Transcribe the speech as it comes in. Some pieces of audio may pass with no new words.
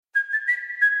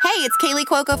Hey, it's Kaylee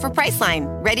Cuoco for Priceline.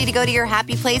 Ready to go to your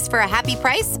happy place for a happy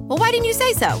price? Well, why didn't you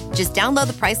say so? Just download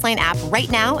the Priceline app right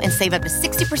now and save up to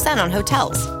 60% on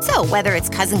hotels. So whether it's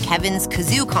Cousin Kevin's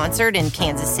Kazoo Concert in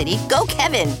Kansas City, go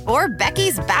Kevin, or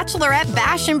Becky's Bachelorette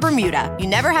Bash in Bermuda, you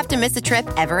never have to miss a trip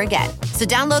ever again. So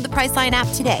download the Priceline app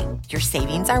today. Your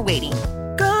savings are waiting.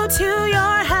 Go to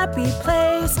your happy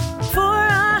place for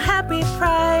a happy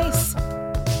price.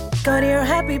 Go to your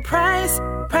happy price,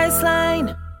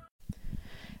 Priceline.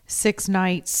 6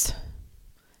 nights,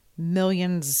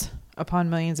 millions upon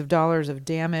millions of dollars of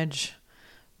damage,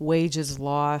 wages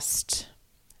lost,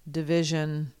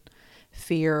 division,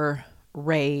 fear,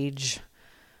 rage,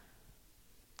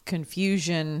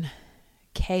 confusion,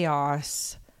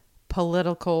 chaos,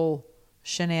 political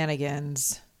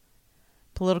shenanigans,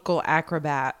 political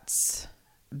acrobats,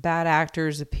 bad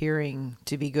actors appearing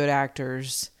to be good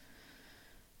actors,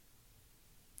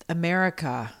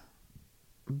 America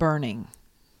burning.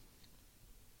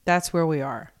 That's where we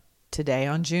are today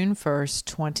on June 1st,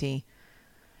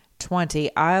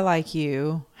 2020. I, like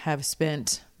you, have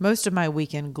spent most of my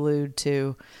weekend glued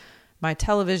to my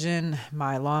television.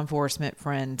 My law enforcement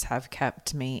friends have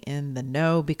kept me in the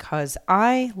know because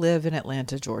I live in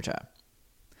Atlanta, Georgia.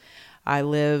 I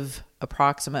live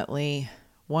approximately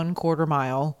 1/4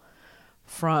 mile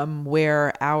from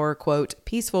where our, quote,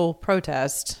 peaceful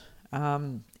protest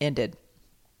ended.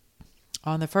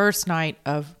 On the first night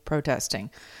of protesting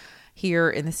here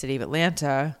in the city of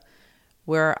Atlanta,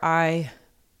 where I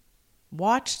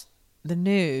watched the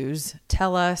news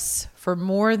tell us for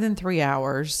more than 3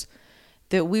 hours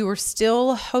that we were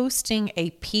still hosting a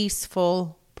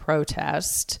peaceful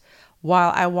protest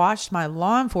while I watched my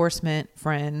law enforcement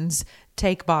friends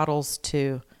take bottles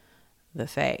to the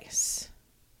face.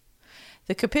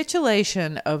 The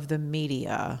capitulation of the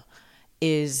media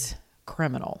is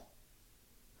criminal.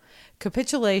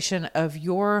 Capitulation of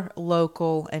your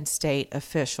local and state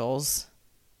officials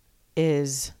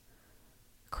is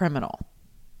criminal.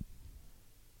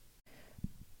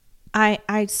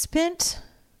 I spent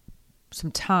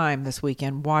some time this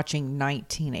weekend watching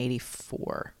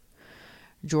 1984,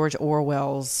 George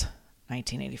Orwell's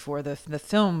 1984, the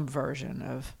film version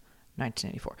of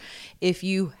 1984. If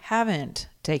you haven't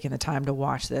taken the time to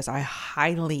watch this, I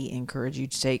highly encourage you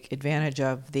to take advantage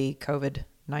of the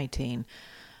COVID-19.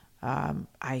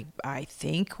 I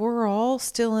think we're all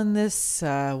still in this,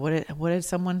 what did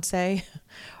someone say?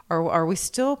 Are we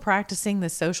still practicing the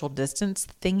social distance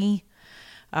thingy?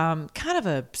 Kind of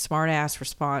a smart ass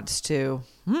response to,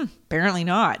 apparently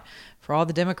not. For all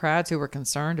the Democrats who were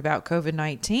concerned about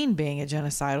COVID-19 being a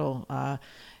genocidal,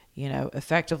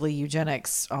 effectively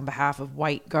eugenics on behalf of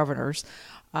white governors,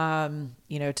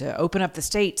 to open up the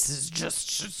states is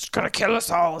just going to kill us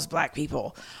all as black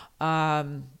people.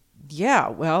 Yeah,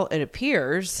 well, it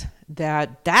appears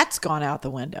that that's gone out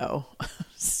the window.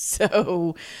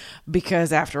 So,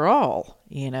 because after all,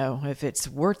 if it's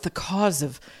worth the cause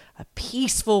of a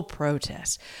peaceful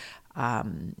protest,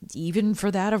 even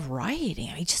for that of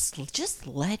rioting, just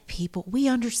let people, we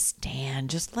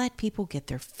understand, just let people get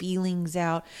their feelings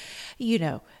out.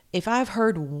 If I've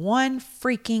heard one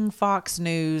freaking Fox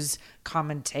News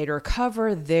commentator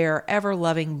cover their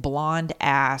ever-loving blonde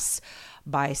ass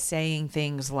by saying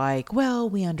things like, well,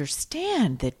 we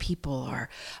understand that people are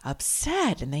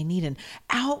upset and they need an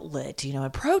outlet,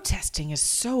 and protesting is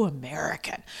so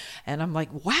American. And I'm like,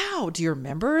 wow, do you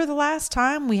remember the last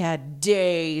time we had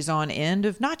days on end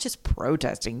of not just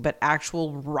protesting, but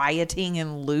actual rioting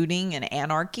and looting and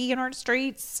anarchy in our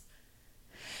streets?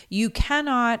 You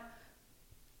cannot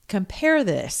compare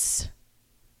this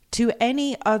to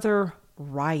any other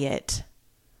riot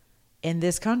in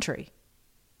this country.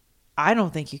 I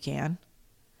don't think you can.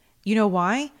 You know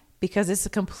why? Because it's a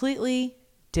completely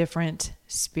different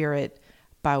spirit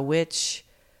by which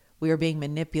we are being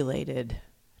manipulated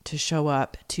to show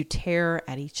up, to tear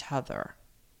at each other,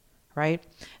 right?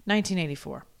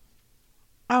 1984.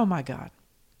 Oh my God.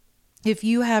 If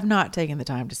you have not taken the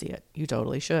time to see it, you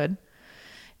totally should.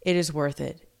 It is worth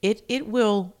it. It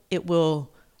will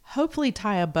hopefully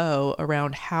tie a bow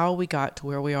around how we got to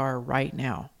where we are right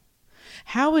now.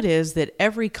 How it is that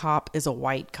every cop is a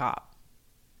white cop.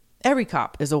 Every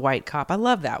cop is a white cop. I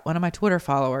love that. One of my Twitter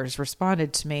followers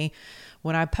responded to me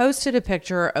when I posted a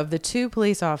picture of the 2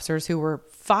 police officers who were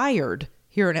fired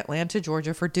here in Atlanta,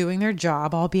 Georgia for doing their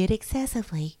job, albeit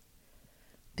excessively,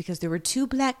 because there were 2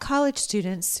 black college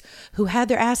students who had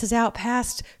their asses out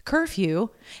past curfew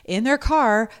in their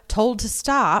car, told to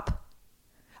stop,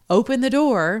 opened the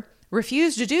door,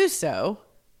 refused to do so,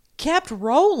 kept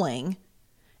rolling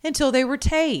until they were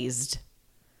tased.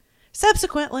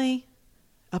 Subsequently,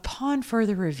 upon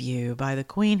further review by the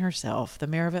Queen herself, the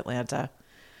mayor of Atlanta,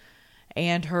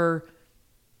 and her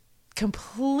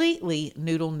completely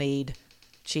noodle-kneed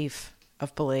chief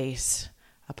of police,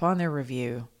 upon their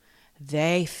review,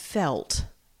 they felt,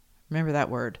 remember that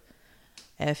word,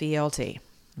 F-E-L-T,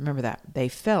 remember that, they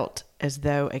felt as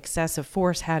though excessive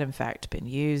force had in fact been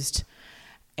used,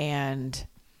 and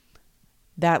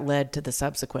that led to the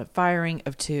subsequent firing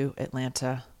of 2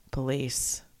 Atlanta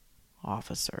police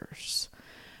officers.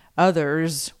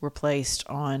 Others were placed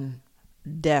on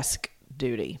desk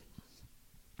duty.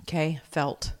 Okay,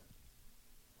 felt.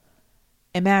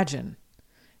 Imagine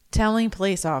telling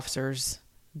police officers,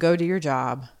 go do your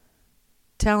job,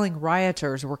 telling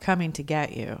rioters we're coming to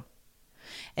get you,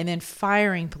 and then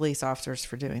firing police officers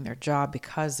for doing their job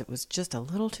because it was just a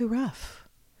little too rough.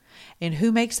 And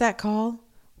who makes that call?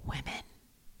 Women.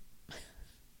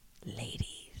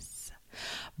 Ladies.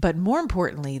 But more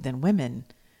importantly than women,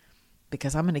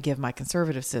 because I'm going to give my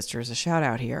conservative sisters a shout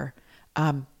out here,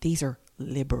 these are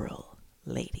liberal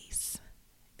ladies.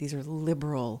 These are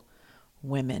liberal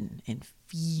women, and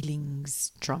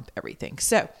feelings trump everything.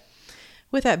 So,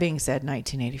 with that being said,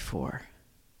 1984,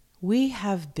 we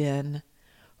have been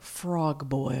frog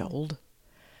boiled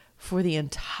for the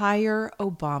entire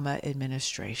Obama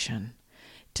administration,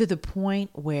 to the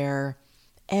point where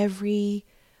every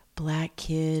black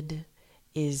kid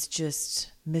is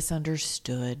just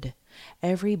misunderstood.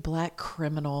 Every black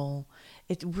criminal,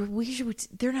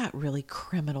 they're not really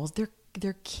criminals.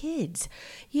 They're kids.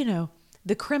 You know,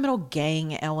 the criminal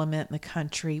gang element in the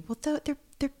country. Well,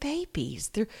 they're babies.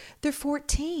 They're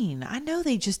 14. I know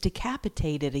they just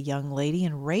decapitated a young lady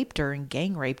and raped her and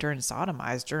gang raped her and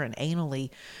sodomized her and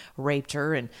anally raped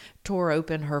her and tore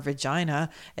open her vagina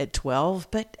at 12.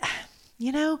 But,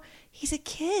 you know, he's a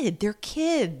kid. They're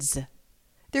kids.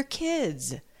 They're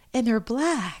kids. And they're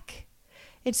black.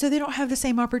 And so they don't have the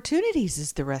same opportunities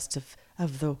as the rest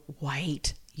of the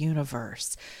white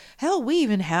universe. Hell, we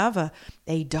even have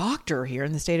a doctor here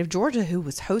in the state of Georgia who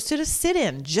hosted a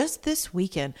sit-in just this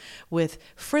weekend with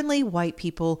friendly white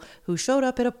people who showed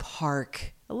up at a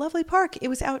park, a lovely park. It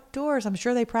was outdoors. I'm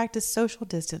sure they practiced social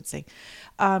distancing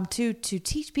to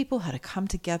teach people how to come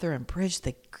together and bridge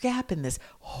the gap in this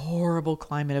horrible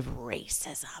climate of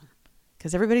racism,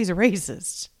 because everybody's a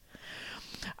racist.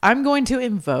 I'm going to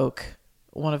invoke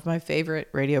one of my favorite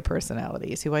radio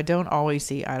personalities, who I don't always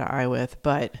see eye to eye with,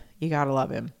 but you gotta love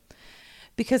him.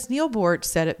 Because Neil Bort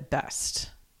said it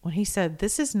best when he said,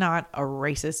 this is not a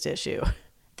racist issue.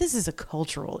 This is a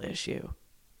cultural issue.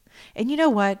 And you know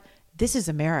what? This is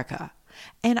America.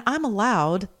 And I'm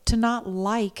allowed to not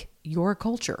like your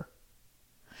culture.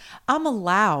 I'm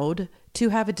allowed to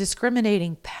have a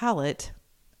discriminating palette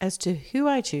as to who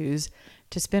I choose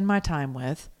to spend my time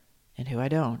with and who I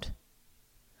don't.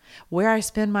 Where I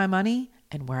spend my money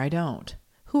and where I don't.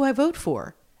 Who I vote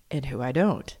for and who I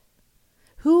don't.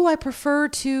 Who I prefer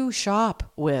to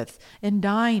shop with and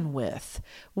dine with.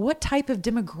 What type of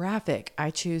demographic I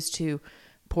choose to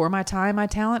pour my time, my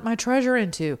talent, my treasure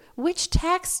into. Which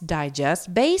tax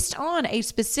digest based on a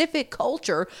specific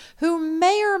culture who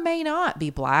may or may not be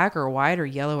black or white or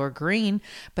yellow or green,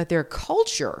 but their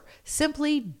culture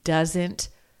simply doesn't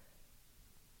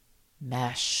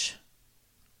mesh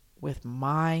with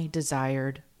my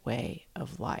desired way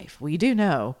of life. We do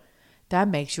know that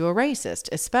makes you a racist,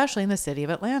 especially in the city of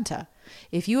Atlanta.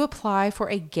 If you apply for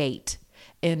a gate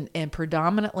and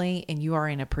you are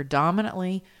in a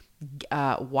predominantly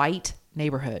white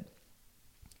neighborhood,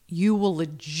 you will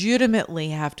legitimately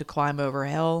have to climb over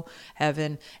hell,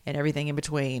 heaven, and everything in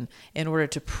between in order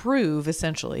to prove,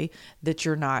 essentially, that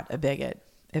you're not a bigot.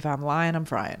 If I'm lying, I'm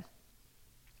frying.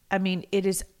 I mean, it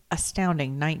is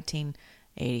astounding.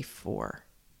 1984.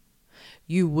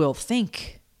 You will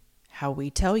think how we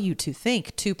tell you to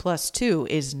think. 2 + 2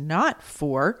 is not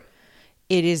 4.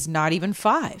 It is not even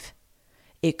 5.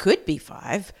 It could be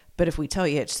 5, but if we tell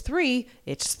you it's 3,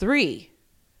 it's 3.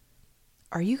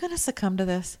 Are you going to succumb to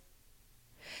this?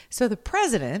 So the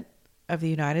president of the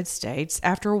United States,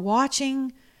 after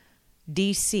watching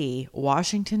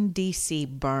Washington, D.C.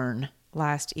 burn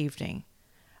last evening,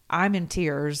 I'm in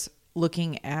tears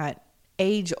looking at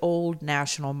age-old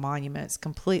national monuments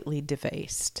completely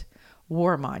defaced,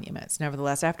 war monuments.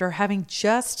 Nevertheless, after having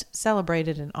just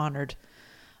celebrated and honored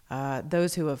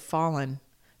those who have fallen,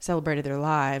 celebrated their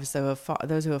lives,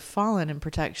 those who have fallen in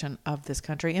protection of this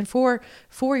country, and for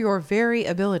your very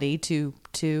ability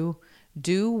to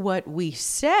do what we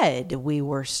said we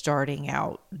were starting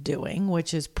out doing,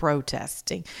 which is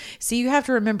protesting. See, you have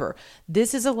to remember,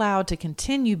 this is allowed to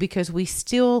continue because we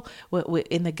still,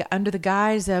 under the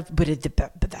guise of, but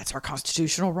that's our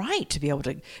constitutional right to be able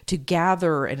to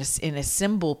gather and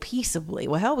assemble peaceably.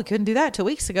 Well, hell, we couldn't do that 2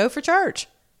 weeks ago for church.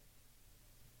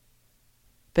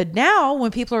 But now,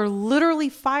 when people are literally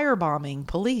firebombing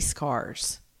police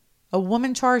cars, a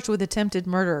woman charged with attempted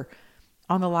murder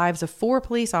on the lives of 4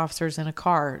 police officers in a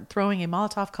car, throwing a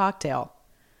Molotov cocktail,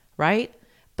 right?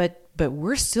 But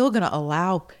we're still going to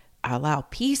allow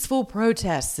peaceful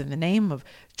protests in the name of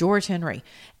George Henry.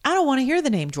 I don't want to hear the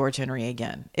name George Henry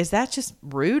again. Is that just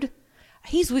rude?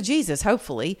 He's with Jesus,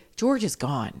 hopefully. George is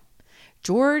gone.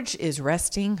 George is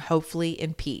resting, hopefully,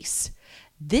 in peace.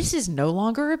 This is no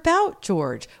longer about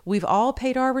George. We've all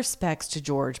paid our respects to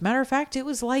George. Matter of fact, it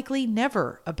was likely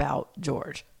never about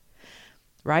George,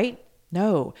 right?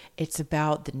 No, it's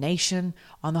about the nation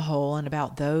on the whole and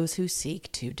about those who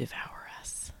seek to devour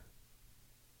us.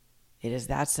 It is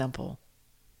that simple.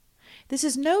 This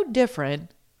is no different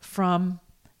from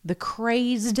the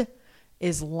crazed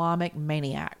Islamic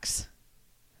maniacs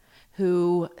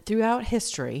who, throughout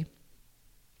history,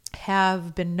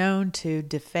 have been known to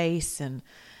deface and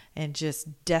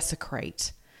just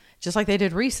desecrate, just like they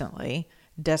did recently,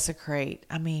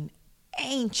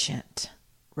 ancient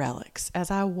relics. As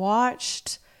I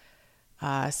watched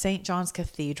St. John's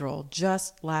Cathedral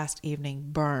just last evening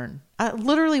burn, I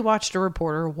literally watched a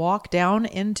reporter walk down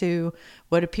into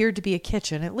what appeared to be a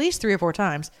kitchen at least 3 or 4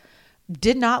 times,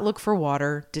 did not look for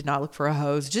water, did not look for a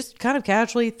hose, just kind of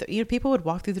casually, people would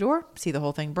walk through the door, see the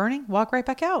whole thing burning, walk right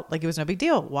back out like it was no big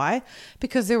deal. Why?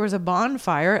 Because there was a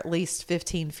bonfire at least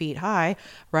 15 feet high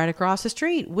right across the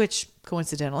street, which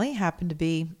coincidentally happened to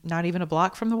be not even a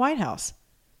block from the White House.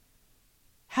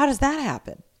 How does that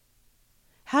happen?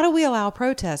 How do we allow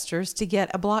protesters to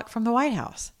get a block from the White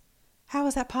House? How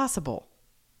is that possible?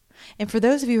 And for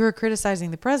those of you who are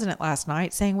criticizing the president last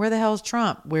night, saying, where the hell's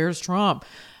Trump? Where's Trump?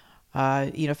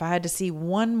 If I had to see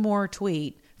one more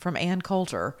tweet from Ann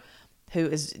Coulter, who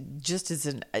is just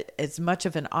as much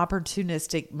of an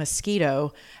opportunistic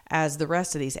mosquito as the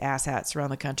rest of these asshats around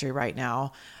the country right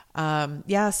now.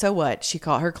 So what? She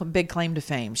called her big claim to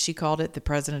fame. She called it that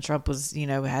President Trump was,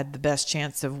 had the best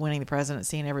chance of winning the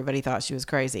presidency, and everybody thought she was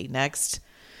crazy. Next,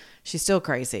 she's still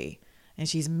crazy, and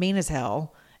she's mean as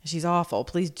hell, and she's awful.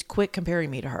 Please quit comparing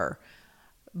me to her.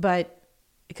 But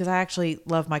because I actually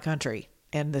love my country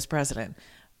and this president.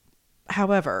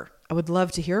 However, I would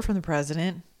love to hear from the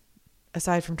president,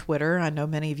 aside from Twitter. I know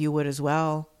many of you would as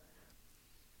well.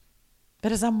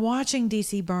 But as I'm watching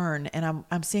DC burn and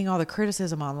I'm seeing all the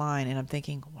criticism online, and I'm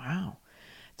thinking, wow,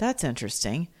 that's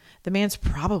interesting. The man's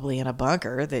probably in a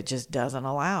bunker that just doesn't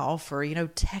allow for,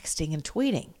 texting and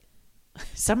tweeting.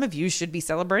 Some of you should be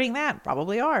celebrating that,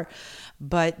 probably are.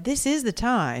 But this is the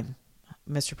time,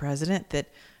 Mr. President, that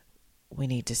we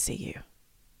need to see you.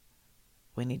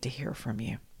 We need to hear from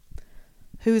you.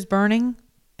 Who's burning?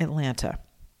 Atlanta.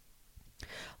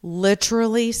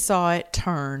 Literally saw it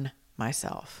turn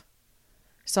myself.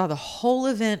 Saw the whole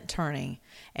event turning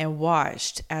and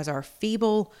watched as our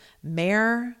feeble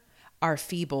mayor, our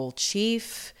feeble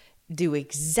chief do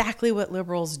exactly what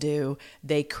liberals do.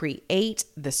 They create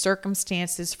the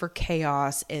circumstances for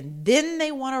chaos, and then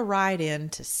they want to ride in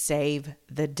to save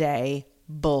the day.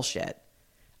 Bullshit.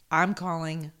 I'm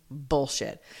calling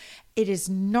bullshit. It is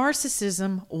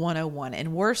narcissism 101.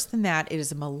 And worse than that, it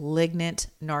is a malignant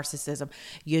narcissism.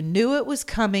 You knew it was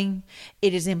coming.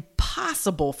 It is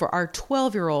impossible for our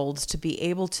 12-year-olds to be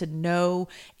able to know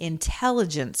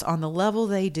intelligence on the level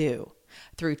they do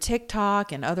through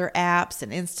TikTok and other apps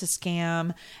and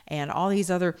Instascam and all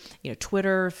these other,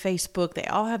 Twitter, Facebook. They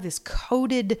all have this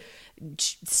coded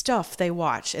stuff they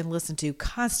watch and listen to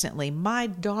constantly. My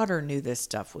daughter knew this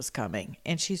stuff was coming,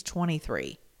 and she's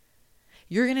 23.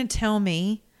 You're going to tell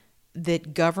me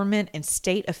that government and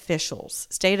state officials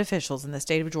in the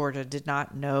state of Georgia did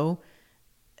not know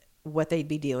what they'd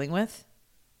be dealing with?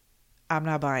 I'm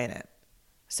not buying it.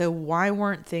 So why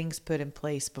weren't things put in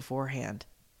place beforehand?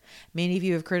 Many of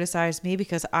you have criticized me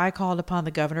because I called upon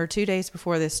the governor 2 days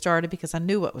before this started because I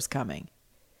knew what was coming.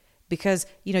 Because,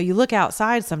 you look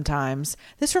outside sometimes.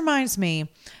 This reminds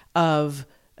me of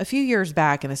a few years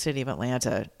back in the city of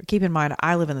Atlanta. Keep in mind,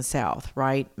 I live in the South,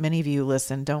 right? Many of you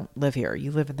don't live here.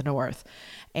 You live in the North.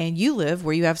 And you live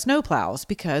where you have snow plows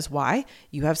because why?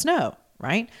 You have snow,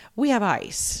 right? We have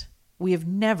ice. We have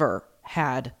never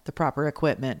had the proper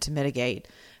equipment to mitigate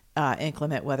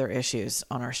inclement weather issues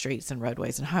on our streets and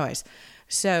roadways and highways.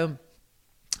 So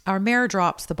our mayor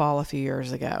drops the ball a few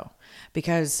years ago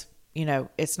because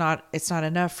it's not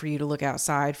enough for you to look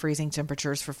outside, freezing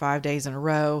temperatures for 5 days in a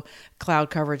row. Cloud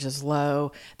coverage is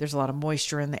low. There's a lot of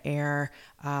moisture in the air.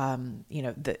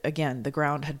 The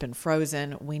ground had been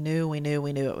frozen. We knew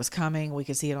it was coming. We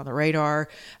could see it on the radar.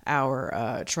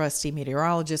 Our trusty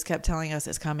meteorologist kept telling us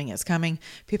it's coming.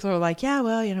 People are like, yeah,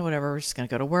 well, whatever. We're just going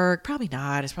to go to work. Probably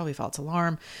not. It's probably false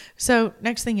alarm. So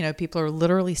next thing you know, people are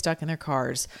literally stuck in their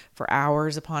cars for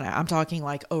hours upon hours. I'm talking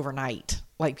like overnight.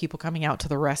 Like people coming out to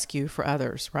the rescue for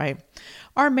others, right?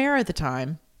 Our mayor at the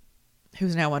time,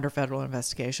 who's now under federal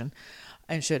investigation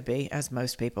and should be, as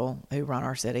most people who run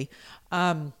our city,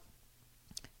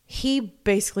 he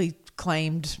basically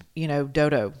claimed,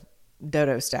 dodo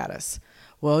status.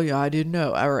 Well, yeah, I didn't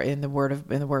know, or in the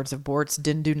words of Bortz,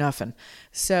 didn't do nothing.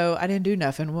 So I didn't do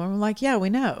nothing. Well, we're like, yeah,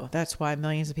 we know. That's why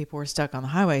millions of people were stuck on the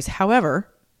highways.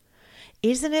 However,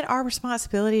 isn't it our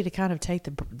responsibility to kind of take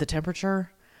the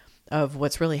temperature of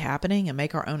what's really happening and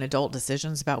make our own adult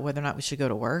decisions about whether or not we should go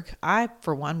to work? I,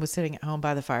 for one, was sitting at home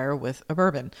by the fire with a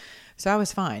bourbon, so I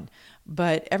was fine.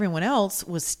 But everyone else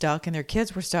was stuck, and their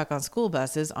kids were stuck on school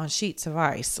buses on sheets of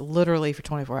ice, literally for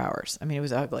 24 hours. I mean, it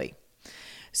was ugly.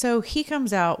 So he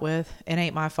comes out with, it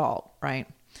ain't my fault, right?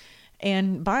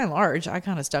 And by and large, I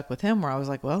kind of stuck with him where I was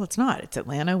like, well, it's not. It's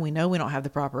Atlanta. We know we don't have the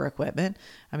proper equipment.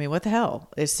 I mean, what the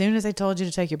hell? As soon as they told you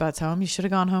to take your butts home, you should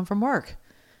have gone home from work.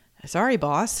 Sorry,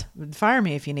 boss. Fire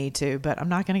me if you need to, but I'm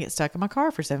not going to get stuck in my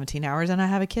car for 17 hours and I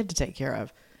have a kid to take care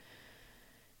of.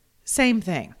 Same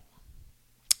thing.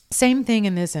 Same thing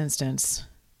in this instance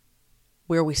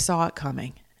where we saw it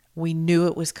coming. We knew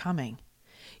it was coming.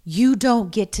 You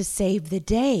don't get to save the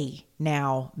day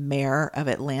now, Mayor of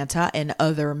Atlanta and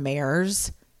other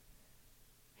mayors.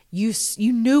 You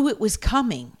knew it was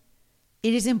coming.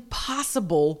 It is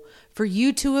impossible for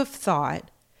you to have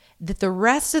thought that the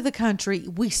rest of the country,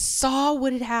 we saw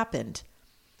what had happened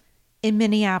in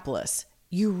Minneapolis.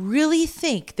 You really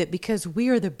think that because we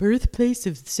are the birthplace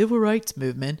of the civil rights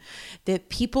movement, that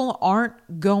people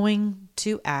aren't going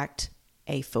to act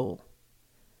a fool?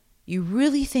 You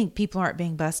really think people aren't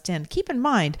being bussed in? Keep in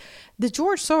mind, the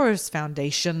George Soros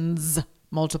Foundations,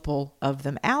 multiple of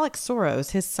them, Alex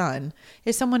Soros, his son,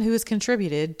 is someone who has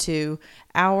contributed to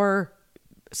our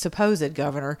supposed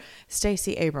governor,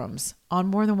 Stacey Abrams, on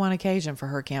more than one occasion for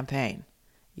her campaign.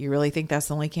 You really think that's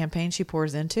the only campaign she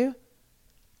pours into?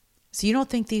 So you don't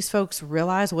think these folks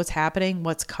realize what's happening,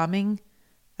 what's coming?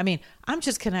 I mean, I'm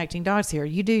just connecting dots here.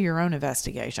 You do your own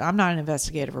investigation. I'm not an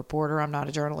investigative reporter. I'm not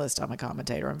a journalist. I'm a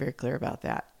commentator. I'm very clear about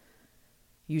that.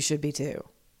 You should be too.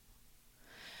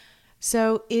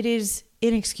 So it is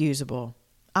inexcusable.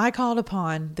 I called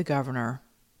upon the governor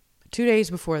 2 days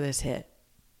before this hit.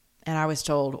 And I was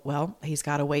told, well, he's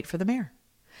got to wait for the mayor.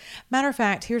 Matter of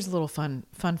fact, here's a little fun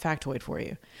factoid for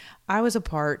you. I was a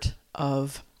part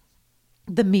of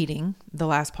the meeting, the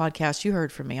last podcast you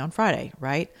heard from me on Friday,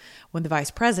 right? When the vice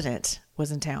president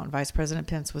was in town, Vice President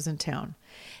Pence was in town.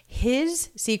 His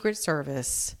Secret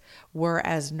Service were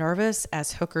as nervous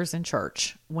as hookers in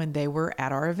church when they were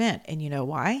at our event. And you know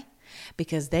why?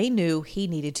 Because they knew he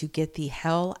needed to get the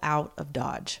hell out of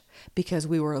Dodge, because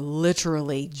we were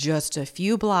literally just a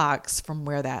few blocks from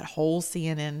where that whole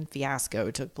CNN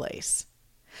fiasco took place.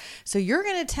 So you're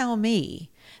going to tell me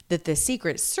that the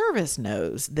Secret Service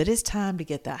knows that it's time to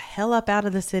get the hell up out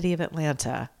of the city of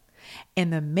Atlanta,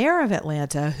 and the mayor of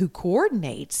Atlanta, who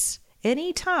coordinates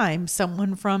anytime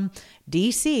someone from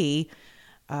D.C.,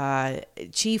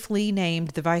 chiefly named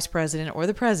the vice president or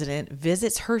the president,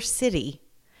 visits her city,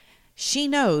 she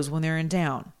knows when they're in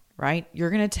town, right? You're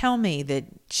going to tell me that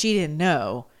she didn't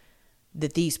know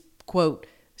that these, quote,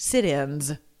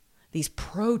 sit-ins, these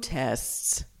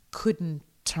protests couldn't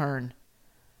turn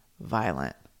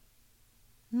violent.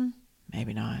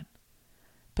 Maybe not.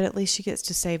 But at least she gets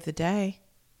to save the day.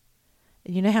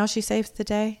 You know how she saves the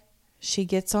day? She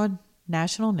gets on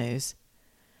national news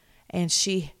and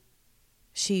she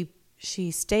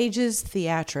stages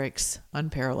theatrics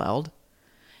unparalleled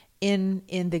in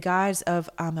the guise of,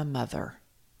 I'm a mother.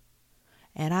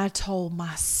 And I told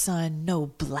my son no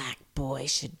black boy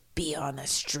should be on the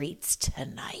streets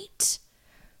tonight.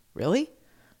 Really?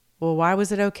 Well, why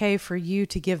was it okay for you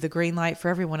to give the green light for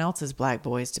everyone else's black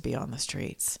boys to be on the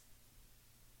streets?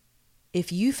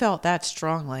 If you felt that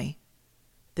strongly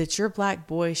that your black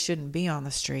boy shouldn't be on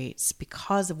the streets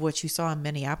because of what you saw in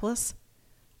Minneapolis,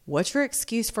 what's your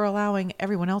excuse for allowing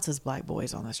everyone else's black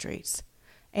boys on the streets?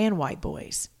 And white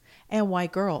boys, and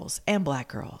white girls, and black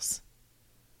girls?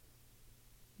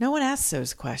 No one asks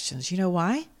those questions. You know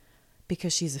why?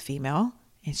 Because she's a female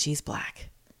and she's black.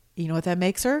 You know what that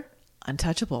makes her?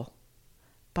 Untouchable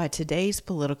by today's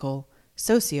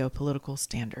socio-political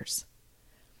standards.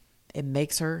 It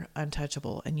makes her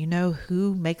untouchable. And you know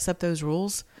who makes up those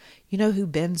rules? You know who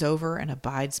bends over and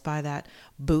abides by that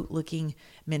bootlicking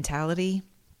mentality?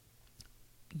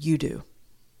 You do.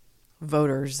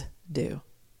 Voters do.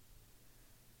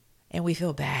 And we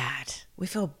feel bad. We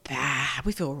feel bad.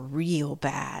 We feel real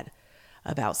bad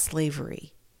about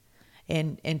slavery.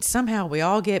 And somehow we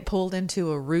all get pulled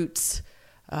into a Roots.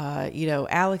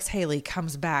 Alex Haley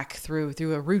comes back through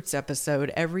a Roots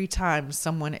episode every time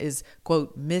someone is,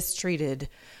 quote, mistreated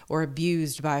or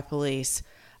abused by police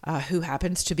who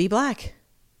happens to be black.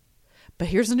 But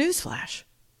here's a newsflash.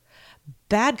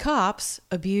 Bad cops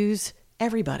abuse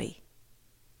everybody.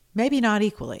 Maybe not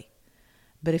equally.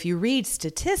 But if you read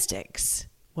statistics,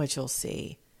 what you'll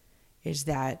see is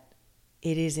that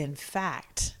it is in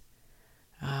fact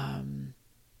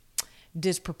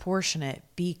disproportionate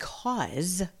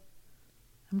because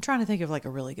I'm trying to think of like a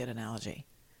really good analogy.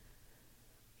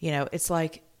 It's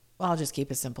like, well, I'll just keep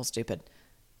it simple, stupid.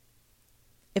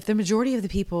 If the majority of the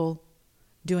people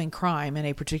doing crime in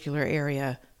a particular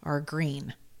area are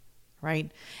green, right?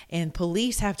 And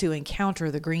police have to encounter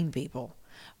the green people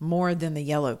more than the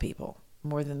yellow people,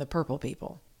 more than the purple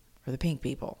people or the pink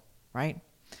people, right?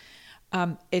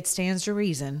 It stands to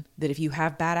reason that if you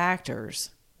have bad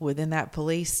actors within that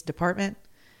police department,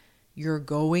 you're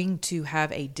going to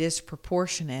have a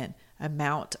disproportionate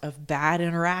amount of bad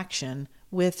interaction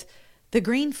with the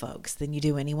green folks than you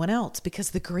do anyone else,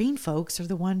 because the green folks are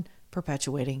the one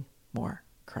perpetuating more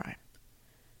crime.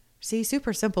 See,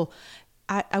 super simple.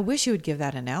 I wish you would give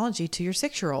that analogy to your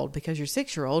 6-year-old, because your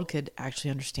 6-year-old could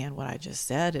actually understand what I just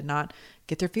said and not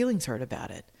get their feelings hurt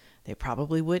about it. They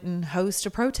probably wouldn't host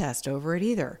a protest over it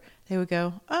either. They would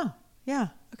go, oh, yeah,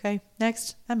 okay,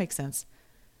 next. That makes sense.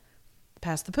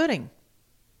 Pass the pudding.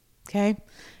 Okay,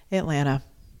 Atlanta.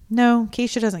 No,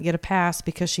 Keisha doesn't get a pass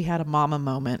because she had a mama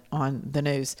moment on the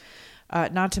news.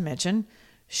 Not to mention,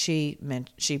 she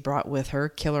brought with her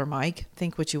Killer Mike,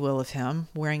 think what you will of him,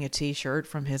 wearing a T-shirt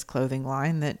from his clothing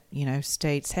line that,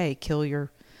 states, hey, kill your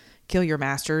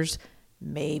masters.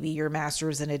 Maybe your master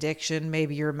is an addiction.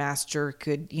 Maybe your master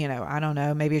could, I don't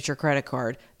know. Maybe it's your credit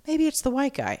card. Maybe it's the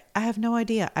white guy. I have no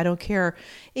idea. I don't care.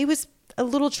 It was a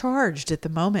little charged at the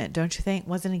moment, don't you think?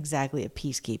 Wasn't exactly a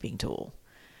peacekeeping tool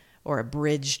or a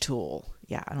bridge tool.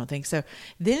 Yeah, I don't think so.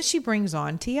 Then she brings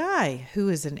on T.I., who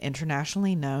is an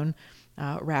internationally known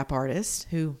rap artist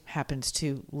who happens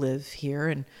to live here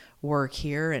and work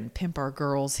here and pimp our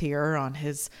girls here on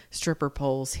his stripper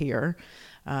poles here.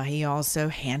 He also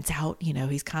hands out,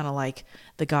 he's kind of like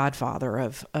the godfather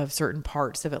of certain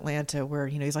parts of Atlanta where,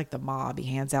 he's like the mob. He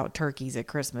hands out turkeys at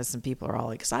Christmas and people are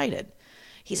all excited.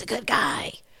 He's a good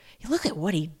guy. You look at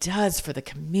what he does for the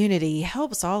community. He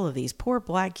helps all of these poor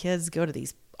black kids go to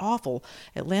these awful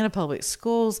Atlanta public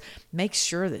schools, makes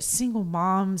sure that single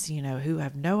moms, who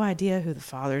have no idea who the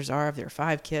fathers are of their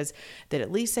 5 kids, that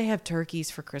at least they have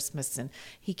turkeys for Christmas. And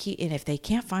and if they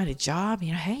can't find a job,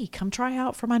 hey, come try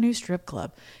out for my new strip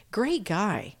club. Great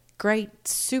guy. Great,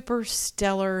 super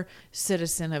stellar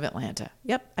citizen of Atlanta.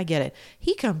 Yep, I get it.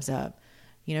 He comes up,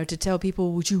 to tell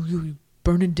people, would you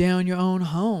burning down your own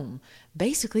home?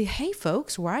 Basically, hey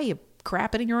folks, why are you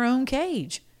crapping in your own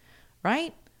cage?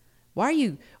 Right? Why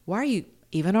are you,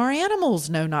 even our animals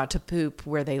know not to poop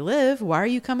where they live. Why are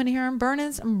you coming here and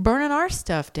burning our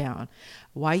stuff down?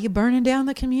 Why are you burning down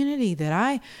the community that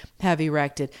I have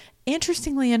erected?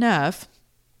 Interestingly enough,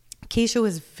 Keisha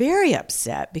was very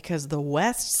upset because the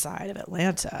west side of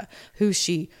Atlanta, who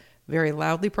she very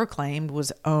loudly proclaimed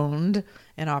was owned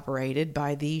and operated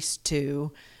by these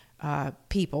two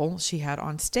people she had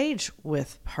on stage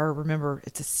with her. Remember,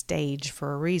 it's a stage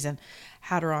for a reason.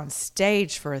 Had her on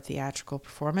stage for a theatrical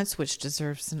performance, which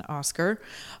deserves an Oscar.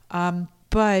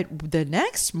 But the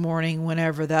next morning,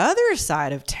 whenever the other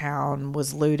side of town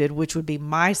was looted, which would be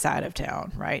my side of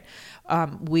town, right?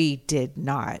 We did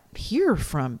not hear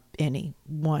from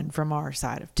anyone from our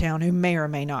side of town who may or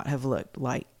may not have looked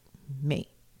like me,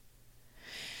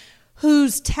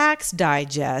 whose tax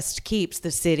digest keeps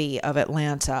the city of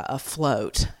Atlanta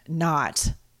afloat,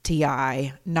 not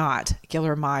T.I., not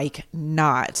Killer Mike,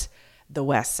 not the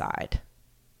West Side.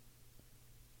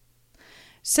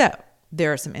 So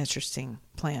there are some interesting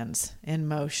plans in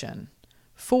motion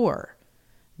for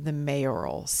the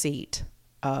mayoral seat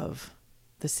of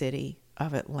the city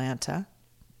of Atlanta,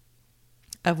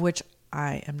 of which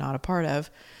I am not a part of,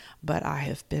 but I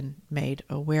have been made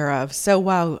aware of. So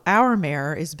while our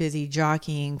mayor is busy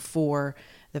jockeying for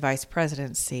the vice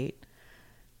president's seat,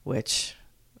 which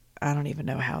I don't even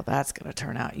know how that's going to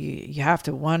turn out. You have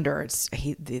to wonder.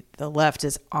 The left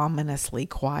is ominously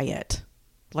quiet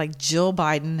Like Jill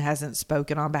Biden hasn't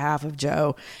spoken on behalf of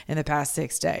Joe in the past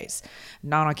 6 days.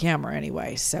 Not on camera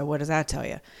anyway. So what does that tell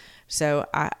you? So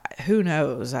who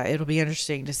knows? It'll be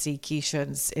interesting to see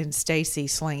Keisha and Stacey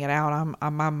sling it out.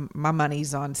 My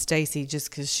money's on Stacey just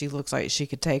because she looks like she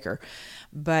could take her.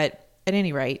 But at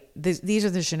any rate, these are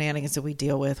the shenanigans that we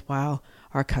deal with while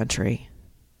our country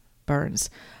burns.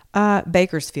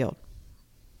 Bakersfield,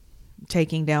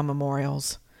 taking down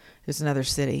memorials. Is another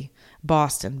city.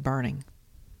 Boston, burning.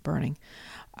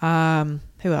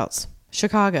 Who else?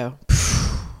 Chicago.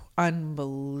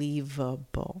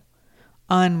 Unbelievable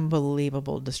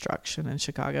destruction in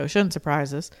Chicago. Shouldn't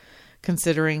surprise us,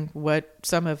 considering what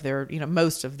some of their,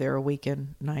 most of their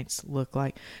weekend nights look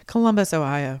like. Columbus,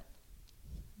 Ohio.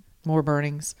 More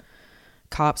burnings.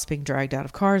 Cops being dragged out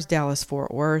of cars. Dallas,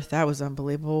 Fort Worth. That was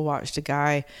unbelievable. Watched a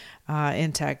guy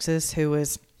in Texas who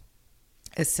was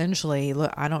essentially,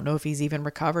 look, I don't know if he's even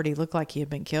recovered. He looked like he had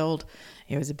been killed.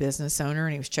 He was a business owner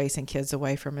and he was chasing kids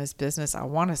away from his business, I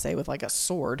want to say with like a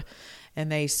sword. And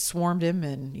they swarmed him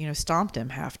and, stomped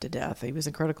him half to death. He was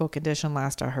in critical condition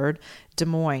last I heard. Des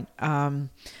Moines. What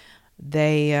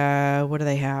do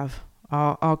they have?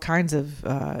 All kinds of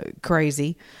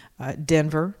crazy.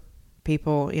 Denver.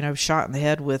 People, shot in the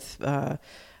head with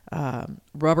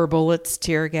rubber bullets,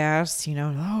 tear gas.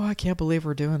 Oh, I can't believe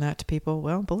we're doing that to people.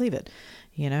 Well, believe it.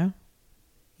 You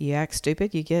act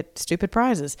stupid, you get stupid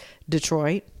prizes.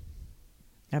 Detroit.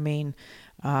 Only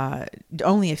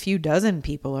a few dozen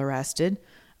people arrested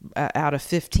out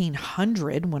of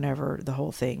 1,500 whenever the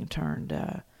whole thing turned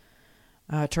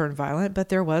violent. But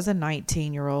there was a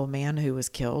 19-year-old man who was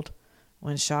killed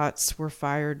when shots were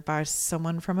fired by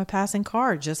someone from a passing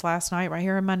car just last night right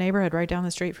here in my neighborhood, right down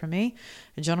the street from me.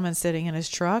 A gentleman sitting in his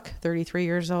truck, 33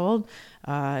 years old,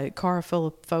 a car full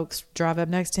of folks drive up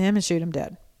next to him and shoot him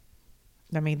dead.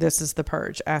 This is the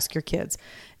purge. Ask your kids.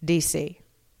 D.C.,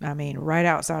 right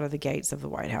outside of the gates of the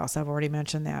White House. I've already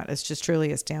mentioned that. It's just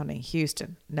truly astounding.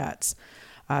 Houston, nuts.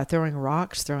 Throwing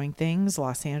rocks, throwing things.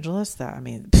 Los Angeles, let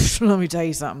me tell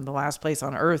you something. The last place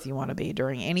on earth you want to be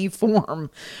during any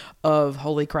form of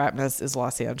holy crapness is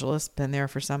Los Angeles. Been there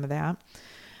for some of that.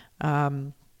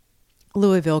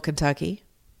 Louisville, Kentucky.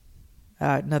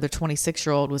 Another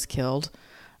 26-year-old was killed.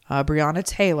 Breonna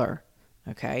Taylor,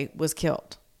 was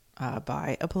killed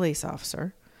by a police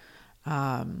officer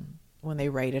when they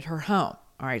raided her home.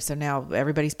 All right, so now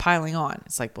everybody's piling on.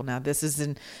 It's like, well, now this is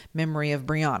in memory of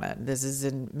Breonna. This is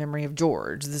in memory of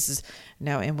George. This is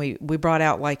now, and we brought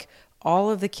out like all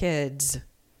of the kids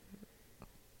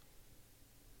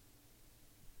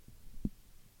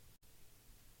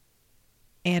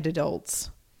and adults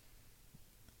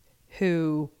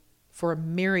who, for a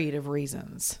myriad of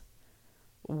reasons,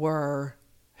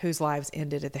 whose lives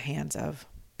ended at the hands of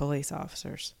police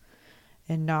officers.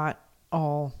 And not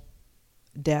all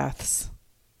deaths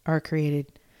are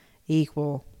created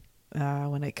equal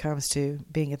when it comes to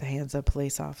being at the hands of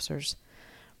police officers.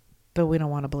 But we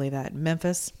don't want to believe that.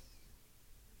 Memphis,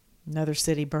 another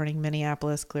city burning.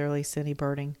 Minneapolis, clearly city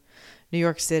burning. New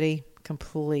York City,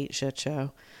 complete shit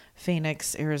show.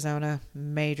 Phoenix, Arizona,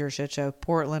 major shit show.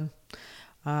 Portland.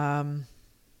 Who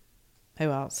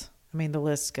else? The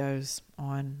list goes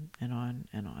on and on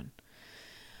and on.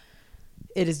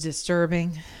 It is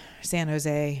disturbing. San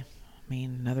Jose,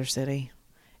 another city.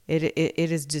 It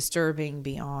is disturbing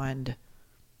beyond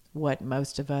what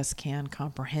most of us can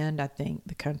comprehend. I think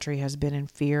the country has been in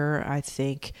fear. I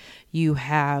think you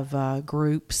have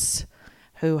groups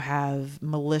who have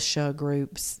militia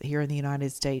groups here in the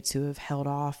United States who have held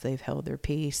off. They've held their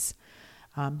peace.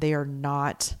 They are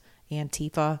not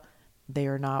Antifa. They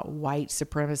are not white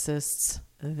supremacists.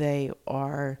 They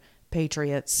are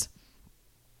patriots.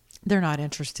 They're not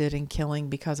interested in killing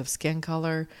because of skin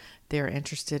color. They're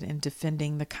interested in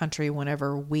defending the country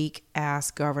whenever weak-ass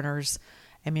governors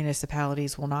and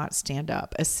municipalities will not stand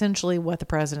up. Essentially what the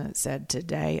president said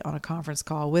today on a conference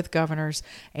call with governors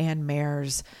and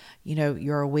mayors,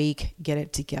 you're weak, get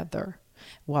it together.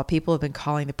 While people have been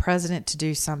calling the president to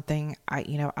do something,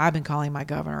 I've been calling my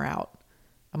governor out.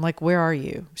 I'm like, where are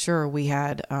you? Sure, we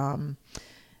had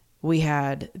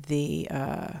the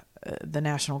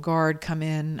National Guard come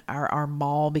in. Our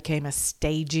mall became a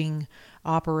staging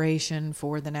operation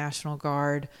for the National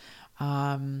Guard.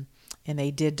 And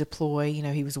they did deploy,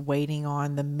 he was waiting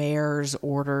on the mayor's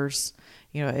orders.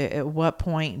 At what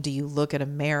point do you look at a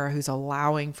mayor who's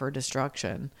allowing for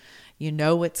destruction?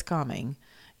 It's coming,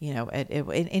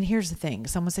 and here's the thing.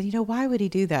 Someone said, why would he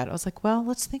do that? I was like, well,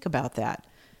 let's think about that.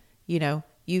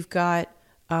 You've got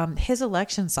his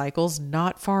election cycle's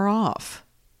not far off.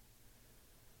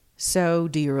 So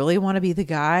do you really want to be the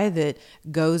guy that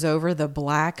goes over the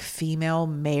black female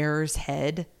mayor's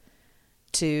head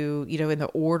to, in the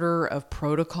order of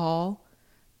protocol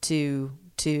to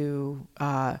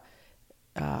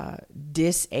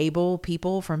disable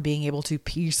people from being able to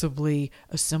peaceably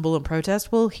assemble and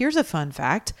protest? Well, here's a fun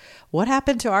fact. What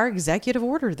happened to our executive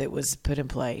order that was put in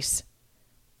place?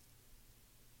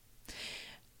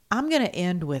 I'm going to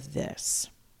end with this.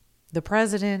 The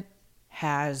president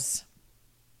has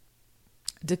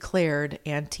declared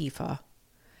Antifa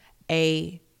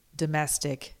a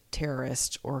domestic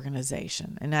terrorist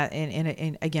organization.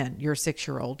 And again, your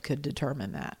 6-year-old could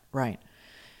determine that, right?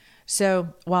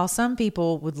 So while some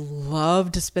people would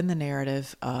love to spin the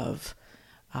narrative of,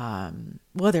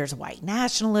 there's white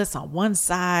nationalists on one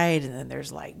side, and then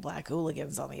there's like black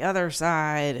hooligans on the other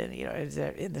side, and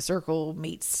in the circle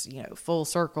meets full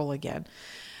circle again.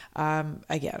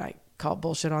 I call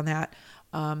bullshit on that.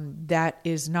 That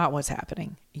is not what's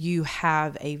happening. You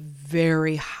have a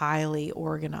very highly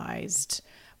organized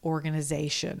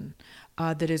organization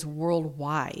that is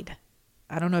worldwide.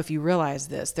 I don't know if you realize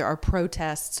this. There are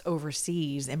protests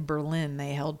overseas. In Berlin,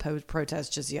 they held protests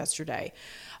just yesterday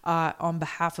on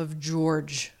behalf of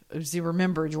George. As you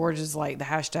remember, George is like the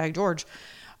hashtag George.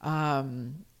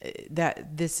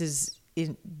 That this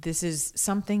is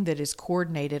something that is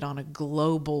coordinated on a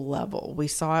global level. We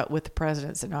saw it with the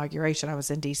president's inauguration. I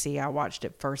was in D.C. I watched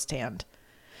it firsthand.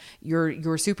 Your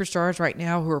superstars right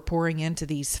now who are pouring into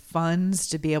these funds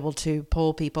to be able to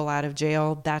pull people out of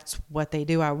jail, that's what they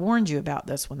do. I warned you about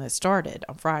this when it started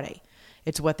on Friday.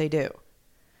 It's what they do.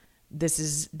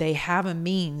 They have a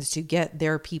means to get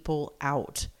their people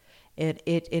out.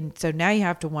 And so now you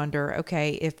have to wonder,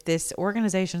 okay, if this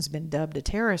organization's been dubbed a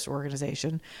terrorist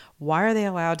organization, why are they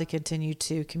allowed to continue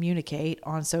to communicate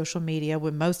on social media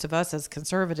when most of us as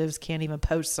conservatives can't even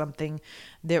post something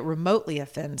that remotely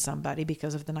offends somebody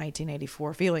because of the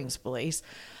 1984 feelings police?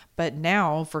 But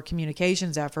now for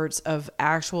communications efforts of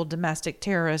actual domestic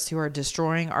terrorists who are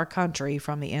destroying our country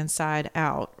from the inside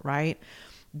out, right?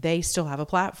 They still have a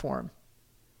platform.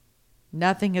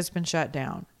 Nothing has been shut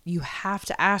down. You have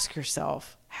to ask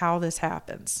yourself how this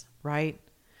happens, right?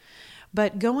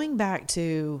 But going back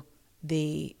to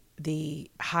the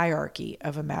hierarchy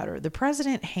of a matter, the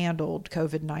president handled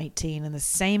COVID-19 in the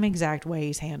same exact way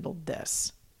he's handled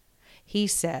this. He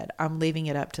said, I'm leaving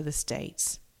it up to the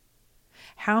states.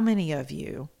 How many of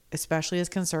you, especially as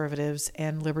conservatives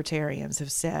and libertarians,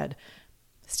 have said,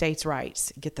 states'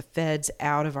 rights, get the feds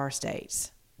out of our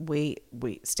states? We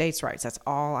states' rights. That's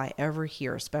all I ever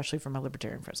hear, especially from my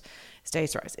libertarian friends.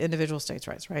 States' rights, individual states'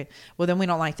 rights, right? Well, then we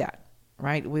don't like that,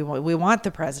 right? We want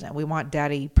the president. We want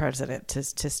daddy president to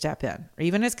step in.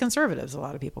 Even as conservatives, a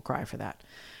lot of people cry for that.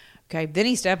 Okay, then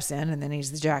he steps in and then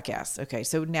he's the jackass. Okay,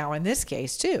 so now in this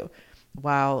case too,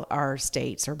 while our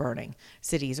states are burning,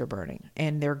 cities are burning,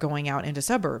 and they're going out into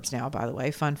suburbs now, by the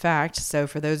way, fun fact. So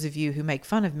for those of you who make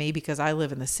fun of me because I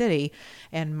live in the city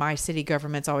and my city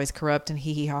government's always corrupt and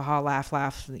hee hee ha ha laugh,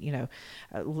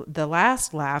 the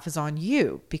last laugh is on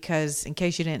you, because in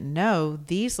case you didn't know,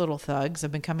 these little thugs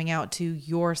have been coming out to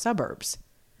your suburbs.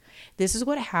 This is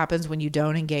what happens when you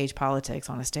don't engage politics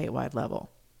on a statewide level.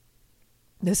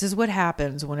 This is what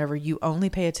happens whenever you only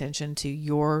pay attention to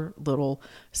your little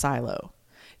silo,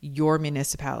 your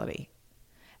municipality.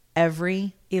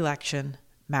 Every election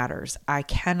matters. I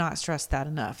cannot stress that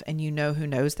enough. And you know who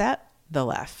knows that? The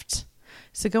left.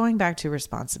 So going back to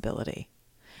responsibility,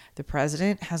 the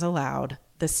president has allowed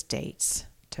the states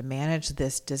to manage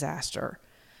this disaster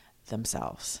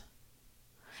themselves.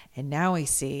 And now we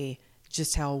see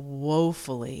just how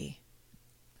woefully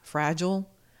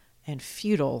fragile and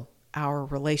futile our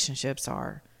relationships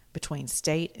are between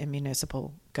state and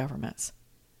municipal governments.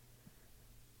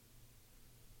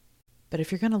 But if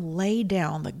you're going to lay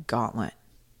down the gauntlet,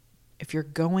 if you're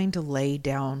going to lay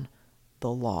down the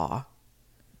law,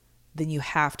 then you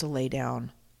have to lay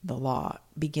down the law,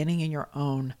 beginning in your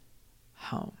own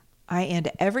home. I end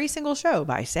every single show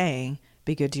by saying,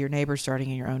 be good to your neighbor, starting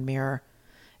in your own mirror.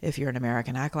 If you're an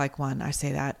American, act like one. I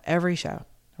say that every show,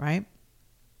 right?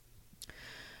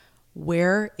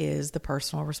 Where is the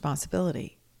personal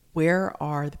responsibility? Where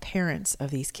are the parents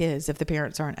of these kids if the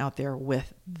parents aren't out there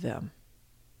with them?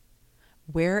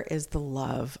 Where is the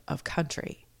love of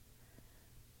country?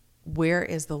 Where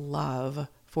is the love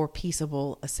for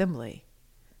peaceable assembly?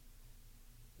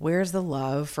 Where's the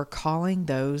love for calling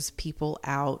those people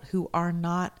out who are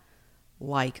not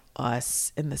like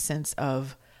us in the sense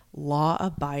of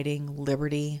law-abiding,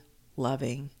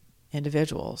 liberty-loving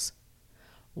individuals?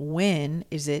 When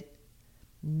is it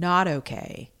not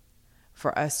okay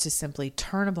for us to simply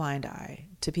turn a blind eye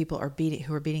to people who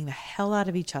are beating the hell out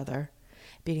of each other,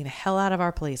 beating the hell out of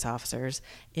our police officers,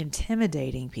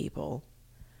 intimidating people,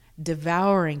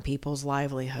 devouring people's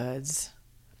livelihoods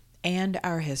and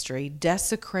our history,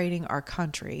 desecrating our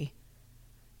country,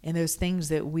 and those things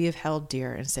that we have held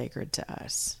dear and sacred to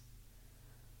us.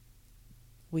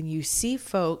 When you see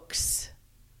folks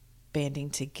banding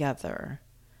together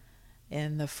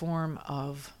in the form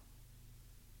of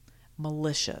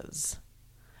militias,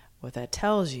 what that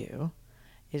tells you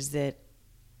is that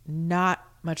not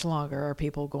much longer are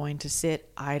people going to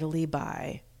sit idly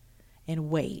by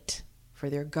and wait for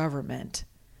their government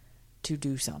to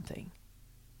do something.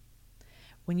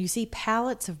 When you see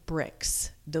pallets of bricks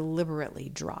deliberately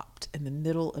dropped in the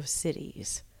middle of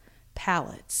cities,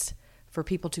 pallets for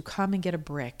people to come and get a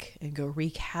brick and go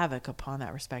wreak havoc upon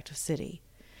that respective city.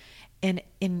 And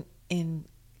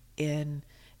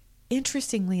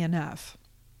interestingly enough,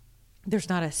 there's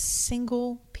not a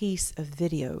single piece of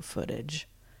video footage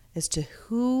as to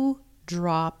who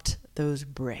dropped those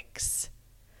bricks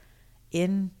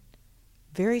in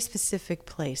very specific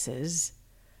places,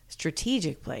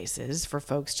 strategic places for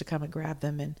folks to come and grab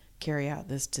them and carry out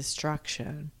this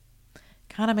destruction.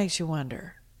 Kind of makes you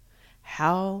wonder,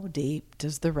 how deep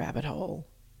does the rabbit hole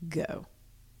go?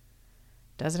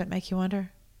 Doesn't it make you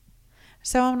wonder?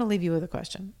 So I'm going to leave you with a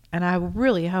question, and I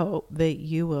really hope that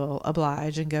you will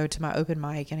oblige and go to my open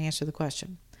mic and answer the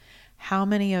question. How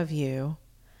many of you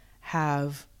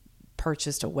have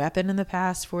purchased a weapon in the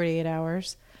past 48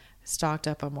 hours, stocked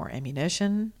up on more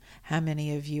ammunition? How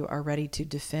many of you are ready to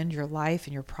defend your life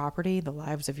and your property, the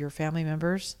lives of your family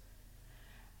members?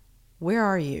 Where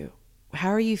are you? How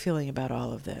are you feeling about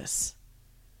all of this?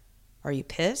 Are you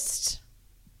pissed?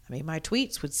 I mean, my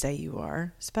tweets would say you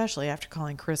are, especially after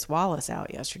calling Chris Wallace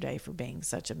out yesterday for being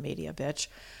such a media bitch.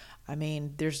 I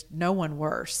mean, there's no one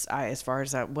worse,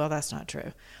 well, that's not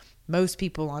true. Most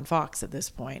people on Fox at this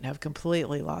point have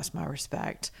completely lost my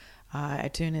respect. I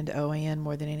tune into OAN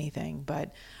more than anything,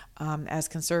 but as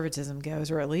conservatism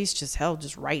goes, or at least just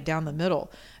right down the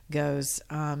middle goes,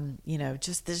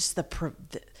 just the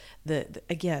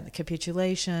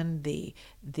capitulation, the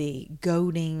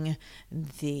goading,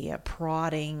 the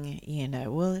prodding,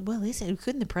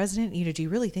 couldn't the president, do you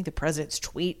really think the president's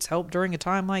tweets help during a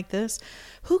time like this?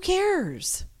 Who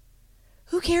cares?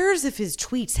 Who cares if his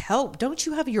tweets help? Don't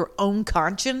you have your own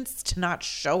conscience to not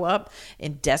show up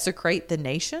and desecrate the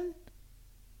nation?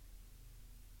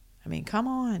 I mean, come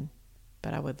on.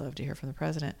 But I would love to hear from the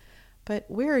president. But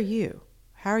where are you?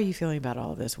 How are you feeling about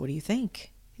all of this? What do you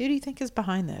think? Who do you think is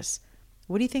behind this?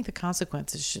 What do you think the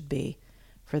consequences should be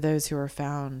for those who are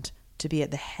found to be at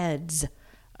the heads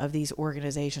of these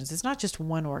organizations? It's not just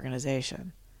one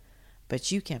organization,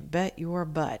 but you can bet your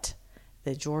butt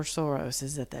that George Soros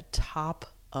is at the top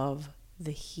of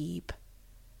the heap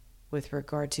with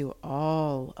regard to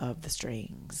all of the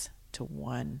strings to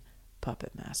one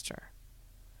puppet master.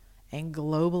 And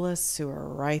globalists who are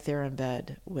right there in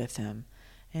bed with him.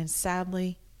 And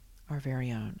sadly, our very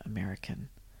own American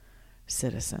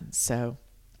citizens. So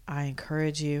I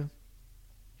encourage you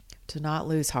to not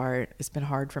lose heart. It's been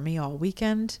hard for me all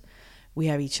weekend. We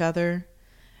have each other.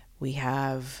 We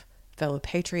have fellow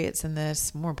patriots in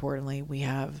this. More importantly, we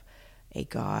have a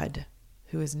God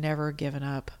who has never given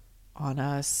up on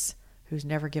us, who's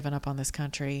never given up on this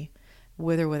country.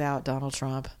 With or without Donald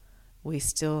Trump, we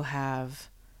still have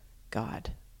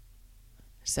God.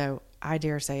 So I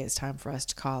dare say it's time for us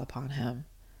to call upon him,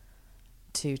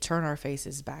 to turn our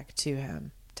faces back to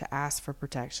him, to ask for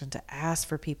protection, to ask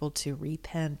for people to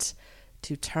repent,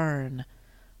 to turn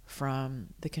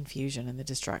from the confusion and the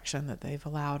destruction that they've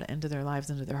allowed into their lives,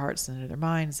 into their hearts, into their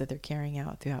minds, that they're carrying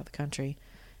out throughout the country.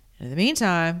 And in the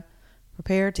meantime,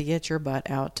 prepare to get your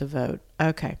butt out to vote.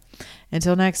 Okay.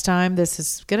 Until next time, this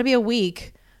is going to be a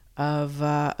week of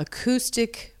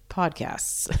acoustic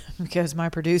podcasts because my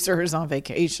producer is on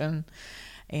vacation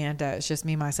and it's just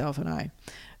me, myself, and I.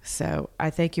 So I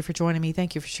thank you for joining me.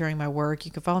 Thank you for sharing my work.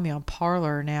 You can follow me on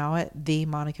Parler now at The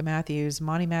Monica Matthews.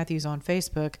 Monty Matthews on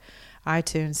Facebook,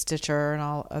 iTunes, Stitcher, and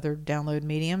all other download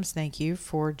mediums. Thank you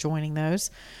for joining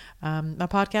those. My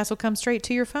podcast will come straight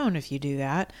to your phone if you do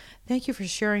that. Thank you for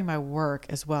sharing my work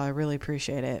as well. I really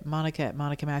appreciate it.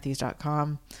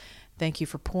 Monica@monicamatthews.com. Thank you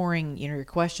for pouring, your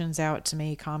questions out to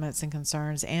me, comments and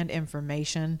concerns and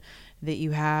information that you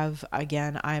have.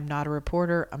 Again, I am not a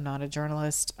reporter. I'm not a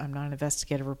journalist. I'm not an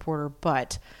investigative reporter,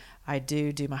 but I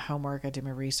do my homework. I do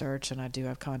my research, and I do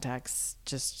have contacts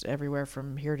just everywhere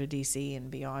from here to DC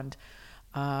and beyond.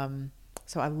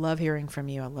 So I love hearing from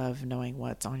you. I love knowing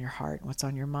what's on your heart, what's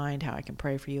on your mind, how I can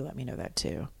pray for you. Let me know that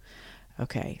too.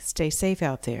 Okay. Stay safe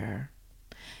out there.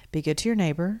 Be good to your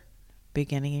neighbor,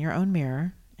 beginning in your own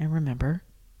mirror, and remember,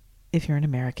 if you're an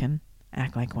American,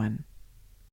 act like one.